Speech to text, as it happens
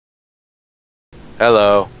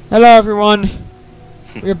Hello. Hello everyone.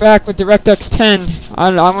 We're back with DirectX 10.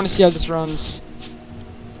 I want to see how this runs.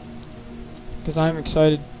 Because I'm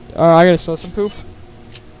excited. I gotta sell some poop.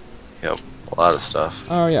 Yep, a lot of stuff.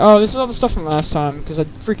 Oh yeah. Oh, this is all the stuff from last time. Because I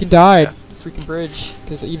freaking died. Yeah. Freaking bridge.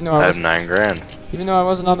 Because even though I I have was, 9 grand. even though I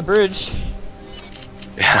wasn't on the bridge.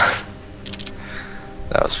 Yeah.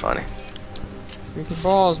 That was funny. Freaking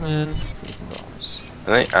balls, man. Freaking balls.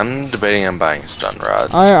 I'm debating on buying a stun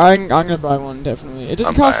rod. I'm gonna buy one definitely. It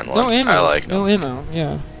doesn't cost no ammo. I like no ammo.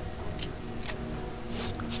 Yeah.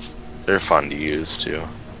 They're fun to use too.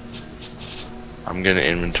 I'm gonna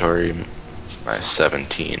inventory my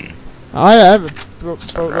 17. I have a Stun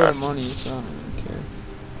boatload rod. of money, so I don't even care.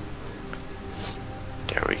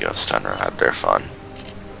 There we go, stun rod. They're fun.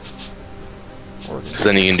 Or Because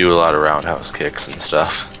then you can do a lot of roundhouse kicks and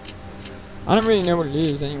stuff. I don't really know what it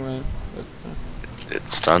is anyway. But, It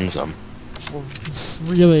stuns them. well,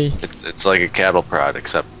 really? It's like a cattle prod,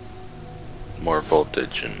 except more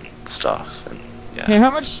voltage and stuff. And yeah. Hey, how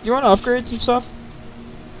much? Do you want to upgrade some stuff?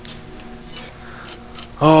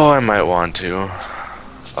 Oh, I might want to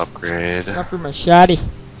upgrade. Upgrade my shotty.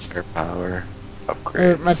 Air power. Or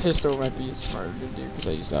Upgrade. my pistol might be smarter to do because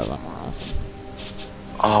I use that a lot more often.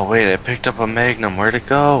 Oh wait, I picked up a Magnum. Where'd it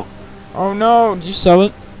go? Oh no! Did you sell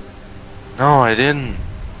it? No, I didn't.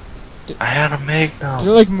 I had a Magnum. Did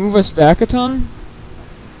it like move us back a ton?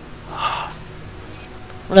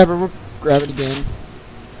 Whatever, we'll grab it again.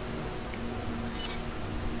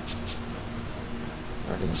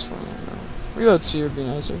 Alright, that's fine. Reload sphere would be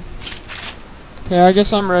nicer. Okay, I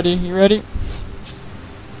guess I'm ready. You ready?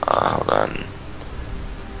 Hold on.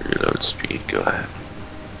 Reload speed. Go ahead.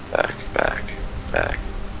 Back, back, back.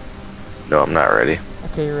 No, I'm not ready.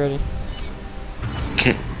 Okay, you're ready.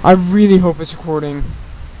 I really hope it's recording.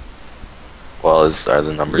 Well, are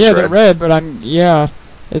the numbers Yeah, red? they're red, but yeah,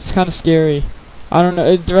 it's kind of scary. I don't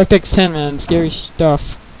know. DirectX 10, man, scary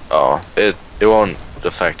stuff. Oh, it won't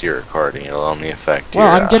affect your recording. It'll only affect your.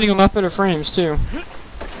 Wow, I'm getting a lot better frames too.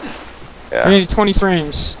 Yeah. I'm getting 20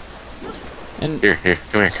 frames. And Here,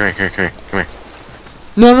 come here.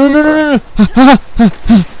 no.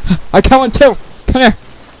 I got one too. Come here.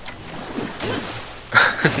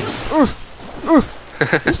 Oof.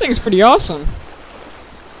 This thing's pretty awesome.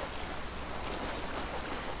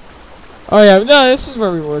 Oh yeah, no, this is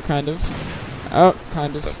where we were, kind of. Oh,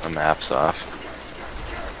 kind of. The map's off.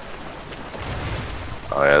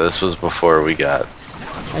 Oh yeah, this was before we got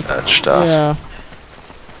that stuff. Yeah.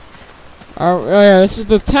 Oh yeah, this is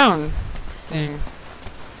the town thing.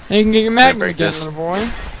 Now you can get your magnum break again, this? little boy.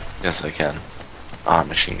 Yes, I can. Ah,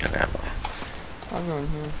 machine gun ammo. I'll go in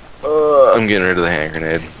here. I'm getting rid of the hand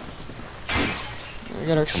grenade. We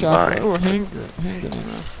got our Combine. shotgun. Oh, hand grenade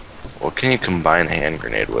ammo. What can you combine a hand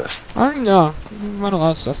grenade with? I don't know. You can run a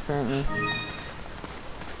lot of stuff apparently.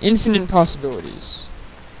 Infinite possibilities.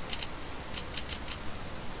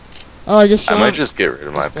 Oh, I guess I Sean. might just get rid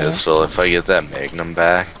of my That's bad. pistol if I get that Magnum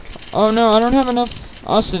back. Oh no, I don't have enough.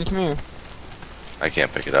 Austin, come here. I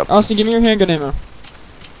can't pick it up. Austin, give me your handgun ammo.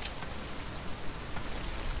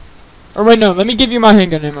 Or wait, no, let me give you my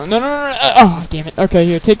handgun ammo. No. Oh, damn it. Okay,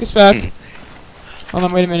 here, take this back. Hold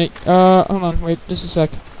on, wait a minute. Hold on, wait, just a sec.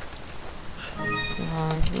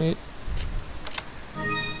 Hold on, wait.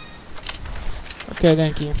 Okay,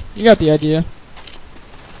 thank you. You got the idea.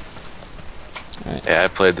 Alright. Yeah, I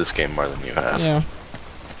played this game more than you have. Yeah.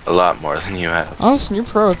 A lot more than you have. Austin, you're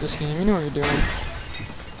pro at this game. You know what you're doing.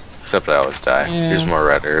 Except I always die. Yeah. Here's more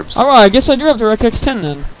red herbs. Oh, well, I guess I do have DirectX 10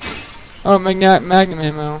 then. Oh, Magnum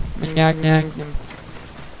ammo. Magnum.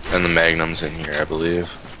 And the Magnum's in here, I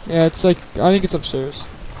believe. Yeah, it's like, I think it's upstairs.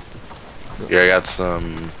 Here, I got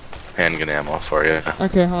some handgun ammo for you.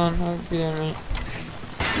 Okay, hold on. I'll be there in a minute.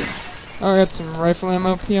 Oh, I got some rifle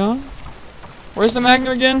ammo, peon. Where's the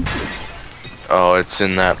Magnum again? Oh, it's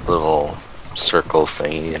in that little circle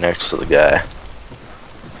thingy next to the guy.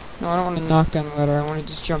 No, I don't want to knock down the ladder. I want to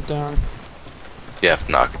just jump down. You have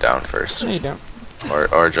to knock it down first. No, you don't.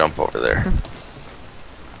 Or jump over there.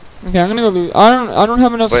 Okay, I'm gonna go loot. I don't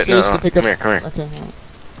have enough Wait, space no, to pick come up. here, come here. Okay, hold on.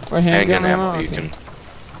 What, handgun ammo? You Okay. can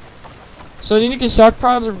So do you think these shock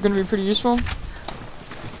prods are gonna be pretty useful?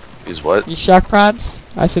 use what? These shock prods?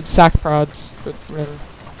 I said sack prods, but whatever.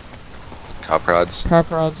 Cow prods? Car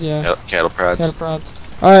prods, yeah. Cattle prods? Cattle prods.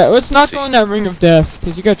 Alright, let's not See. go in that ring of death,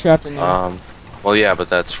 because you got trapped in there. Well, yeah, but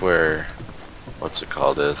that's where, what's it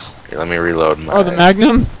called is. Here, let me reload my... Oh, the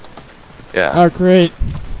Magnum? Yeah, Oh, great.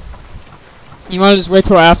 You wanna just wait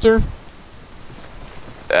till after?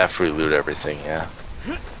 after we loot everything, yeah.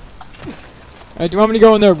 Do you want me to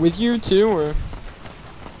go in there with you, too, or?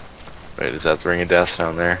 Wait, is that the ring of death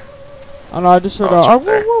down there? I don't know, I just heard Oh, it's a up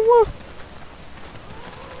there. whoa.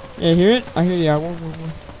 Yeah, hear it? I hear you. Whoa, whoa,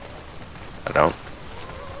 whoa. I don't.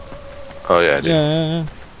 Oh yeah, I do. Yeah.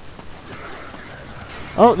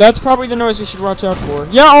 Oh, that's probably the noise we should watch out for.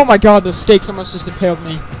 Yeah, oh my god, those stakes almost just impaled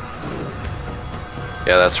me.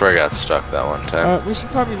 Yeah, that's where I got stuck that one time. We should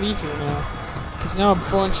probably leave here now. Because now a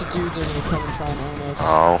bunch of dudes are gonna come and try and own us.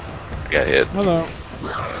 Oh, I got hit. Hello.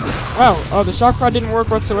 Wow, oh, the shock rod didn't work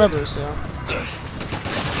whatsoever, so.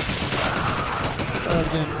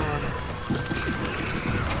 Again,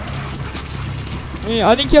 yeah,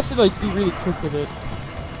 I think you have to, like, be really quick with it.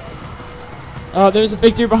 Oh, there's a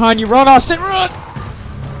big dude behind you. Run, Austin, run!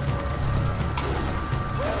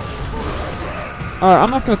 Alright, I'm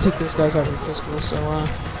not gonna take those guys out with a pistol, so,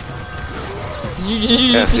 Did you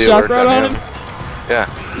use the shock rod on him? Yeah.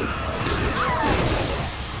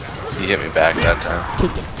 He hit me back that time.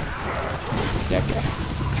 Kicked him. That guy.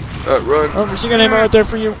 Run! Oh, machine gun ammo right there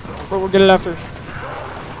for you. But we'll get it after.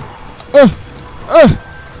 You're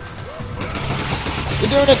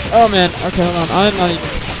doing it! Oh man, okay, hold on. I'm not even.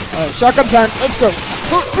 Alright, shotgun time, let's go!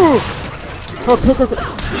 Hook.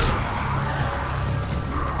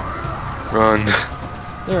 Run.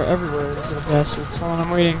 They're everywhere, these little bastards. Hold on, I'm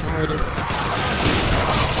waiting.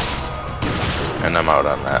 And I'm out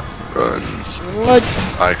on that. Run.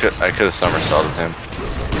 I could have somersaulted him.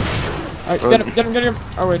 Alright, get him.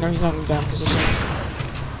 Oh wait, no, he's not in the down position.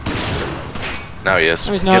 Now he is.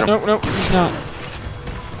 No, he's not. No, he's not.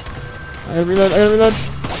 I gotta reload.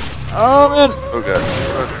 Oh man! Oh god.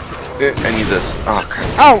 I need this. Oh crap.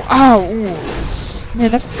 Ow! Ooh. Man,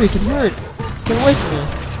 that freaking hurt. Get away from me.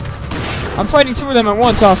 I'm fighting two of them at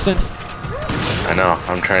once, Austin. I know.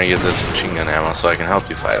 I'm trying to get this machine gun ammo so I can help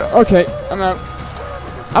you fight them. Okay, I'm out.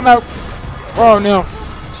 Oh no.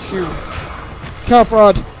 Shoot. Kelp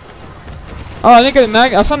rod. Oh, I think I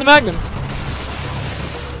found the magnum.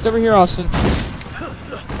 It's over here, Austin.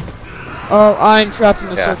 Oh, I'm trapped in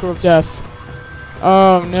the circle of death.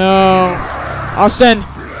 Oh no. Austin!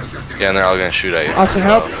 Yeah, and they're all gonna shoot at you. Austin,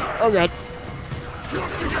 help! Oh god.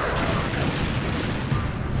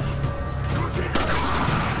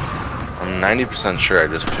 I'm 90% sure I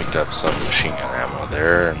just picked up some machine gun ammo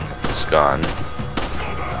there, and it's gone.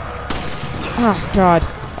 Ah, god.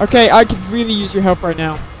 Okay, I could really use your help right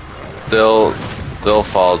now. They'll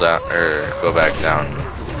fall down or go back down in a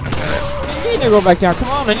minute. You need to go back down. Come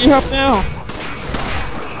on, I need help now.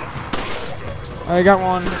 I got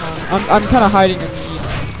one. I'm kind of hiding underneath.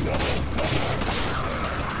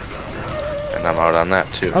 And I'm out on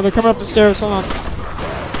that too. Oh, they're coming up the stairs. Hold on.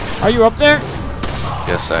 Are you up there?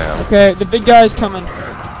 Yes, I am. Okay, the big guy's coming.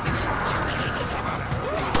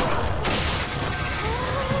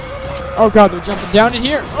 Oh god, they're jumping down in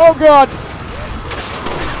here. Oh god!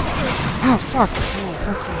 Ah, fuck. Oh,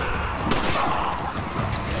 fuck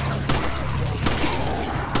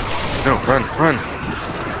No, run. you.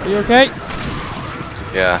 Are you okay?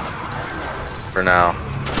 Yeah. For now.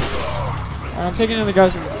 I'm taking in the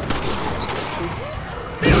guys.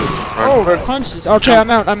 Run. Punches. Okay,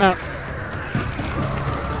 Jump. I'm out.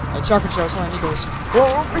 Chocolate shells. Hold on, I need those.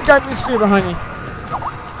 Whoa, big guy with a spear behind me.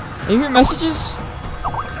 Are you hearing messages?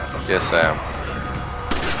 Yes, I am.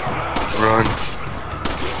 Run.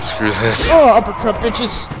 Screw this. Oh, uppercut,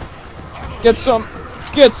 bitches. Get some.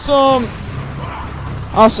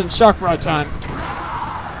 Awesome, shock rod time.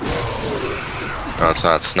 No, it's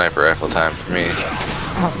not sniper rifle time for me.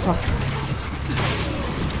 Oh, fuck.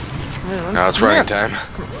 Now it's running time.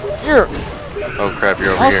 Here. Oh crap,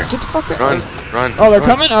 you're over Austin, here. get the fuck out. Run. Oh, they're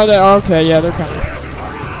coming? Oh, okay, yeah, they're coming.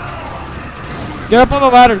 Get up on the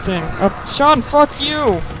ladder thing. Sean, fuck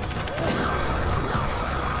you.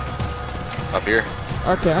 Up here.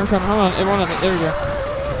 Okay, I'm coming. Hold on. It won't let me. There we go.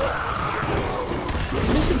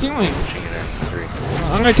 What is he doing?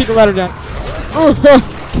 I'm gonna kick the ladder down.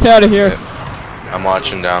 Get out of here. Yep. I'm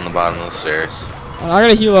watching down the bottom of the stairs. I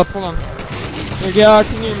gotta heal up. Hold on. Here, get out.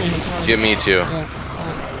 Come near me. Get me too.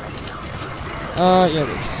 Yeah. Yeah,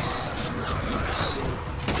 this.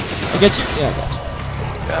 I get you? Yeah, I got you.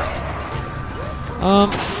 Yeah.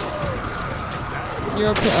 You're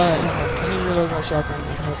okay? Alright, let me reload my shotgun.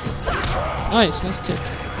 Nice kick.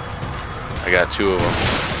 I got two of them.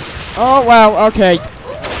 Oh, wow, okay.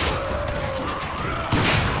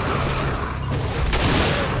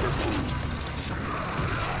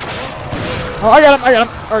 Oh, I got him.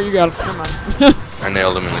 Oh, you got him. Never mind. I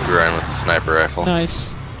nailed him in the groin with the sniper rifle.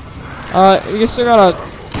 Nice. You still got a...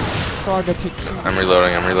 So I gotta take two. I'm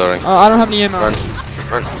reloading. I don't have any ammo. Run.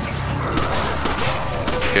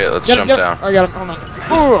 Okay, let's jump down. I got him. Hold on.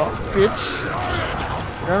 Oh, bitch.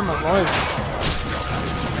 Get out of my life.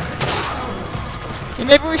 Hey,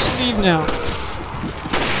 maybe we should leave now.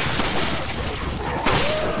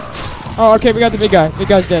 Oh, okay, we got the big guy. Big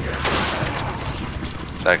guy's dead.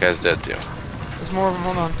 That guy's dead too. There's more of them.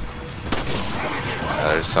 Hold on.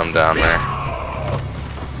 There's some down there.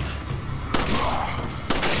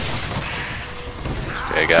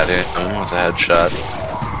 Okay, I got it. With a headshot.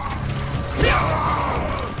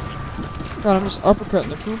 God, I'm just uppercutting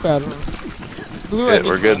the poop out of him. Blue, Okay,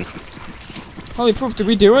 we're good. Holy poop, did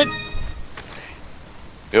we do it?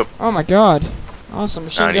 Yep. Oh my god. Awesome,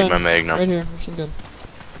 machine I gun. need my magnum. Right here, machine gun.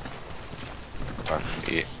 Come on,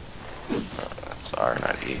 E. That's R,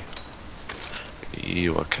 not E. E,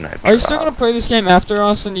 what can I Are you still gonna play this game after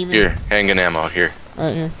Austin? Even Here, handgun ammo, here.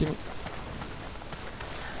 Alright, here, give me.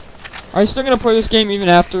 Are you still gonna play this game even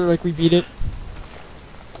after, like, we beat it?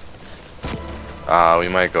 We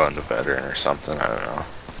might go into veteran or something, I don't know.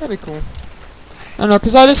 That'd be cool. I don't know,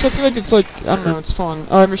 cause I feel like it's like, I don't know, it's fun.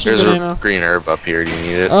 Alright, machine There's gun a ammo. green herb up here, do you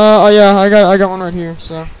need it? Oh yeah, I got one right here,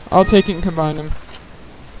 so I'll take it and combine them.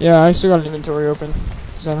 Yeah, I still got an inventory open,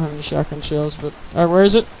 cause I don't have any shotgun shells, but... Alright, where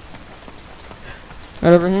is it?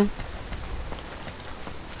 Right over here?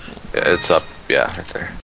 Yeah, it's up, yeah, right there.